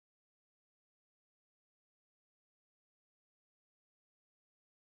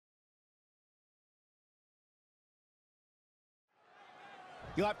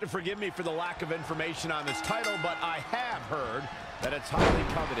You'll have to forgive me for the lack of information on this title, but I have heard that it's highly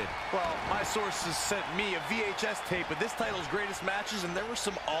coveted. Well, my sources sent me a VHS tape of this title's greatest matches, and there were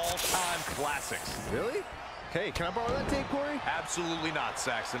some all-time classics. Really? Hey, can I borrow that tape, Corey? Absolutely not,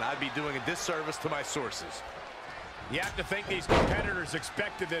 Saxton. I'd be doing a disservice to my sources. You have to think these competitors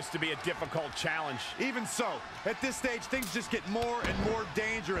expected this to be a difficult challenge. Even so, at this stage, things just get more and more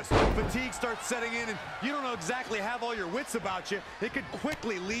dangerous. Fatigue starts setting in, and you don't know exactly have all your wits about you. It could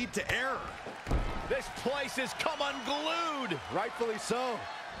quickly lead to error. This place has come unglued. Rightfully so.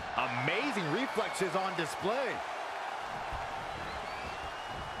 Amazing reflexes on display.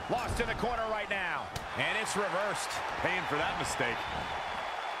 Lost in the corner right now. And it's reversed. Paying for that mistake.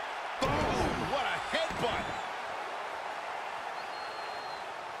 Boom! What a headbutt.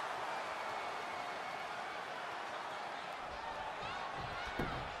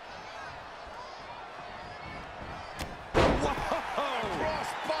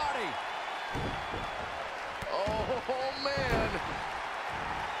 Oh, man.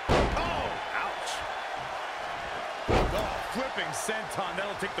 Oh, ouch. Oh, flipping senton.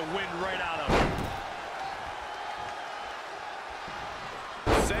 That'll take the wind right out of him.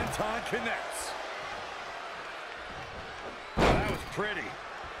 Senton connects. Oh, that was pretty.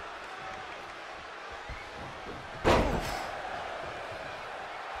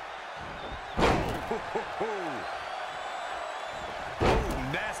 Oh,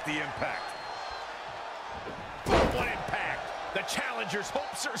 nasty impact. What impact! The challenger's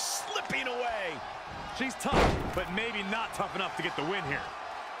hopes are slipping away. She's tough, but maybe not tough enough to get the win here.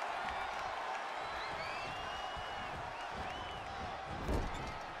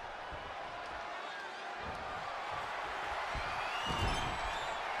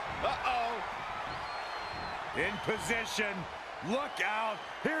 Uh-oh. In position. Look out.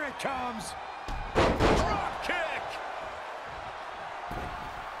 Here it comes. Drop kick.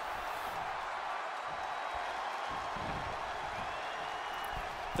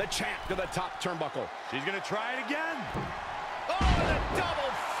 The champ to the top turnbuckle. She's going to try it again. Oh, the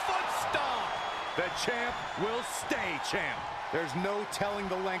double foot stomp. The champ will stay champ. There's no telling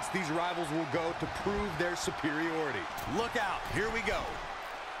the lengths these rivals will go to prove their superiority. Look out. Here we go.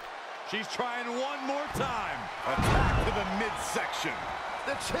 She's trying one more time. Attack to the midsection.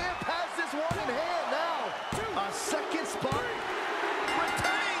 The champ has this one in hand now. A second spot.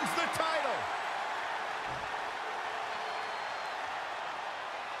 Retains the title.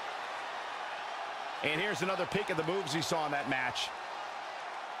 And here's another peek at the moves he saw in that match.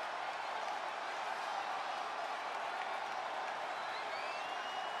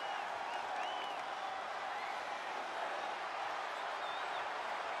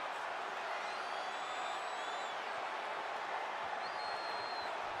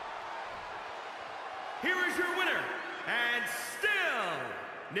 Here is your winner, and still,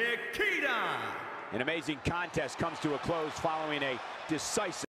 Nikita. An amazing contest comes to a close following a decisive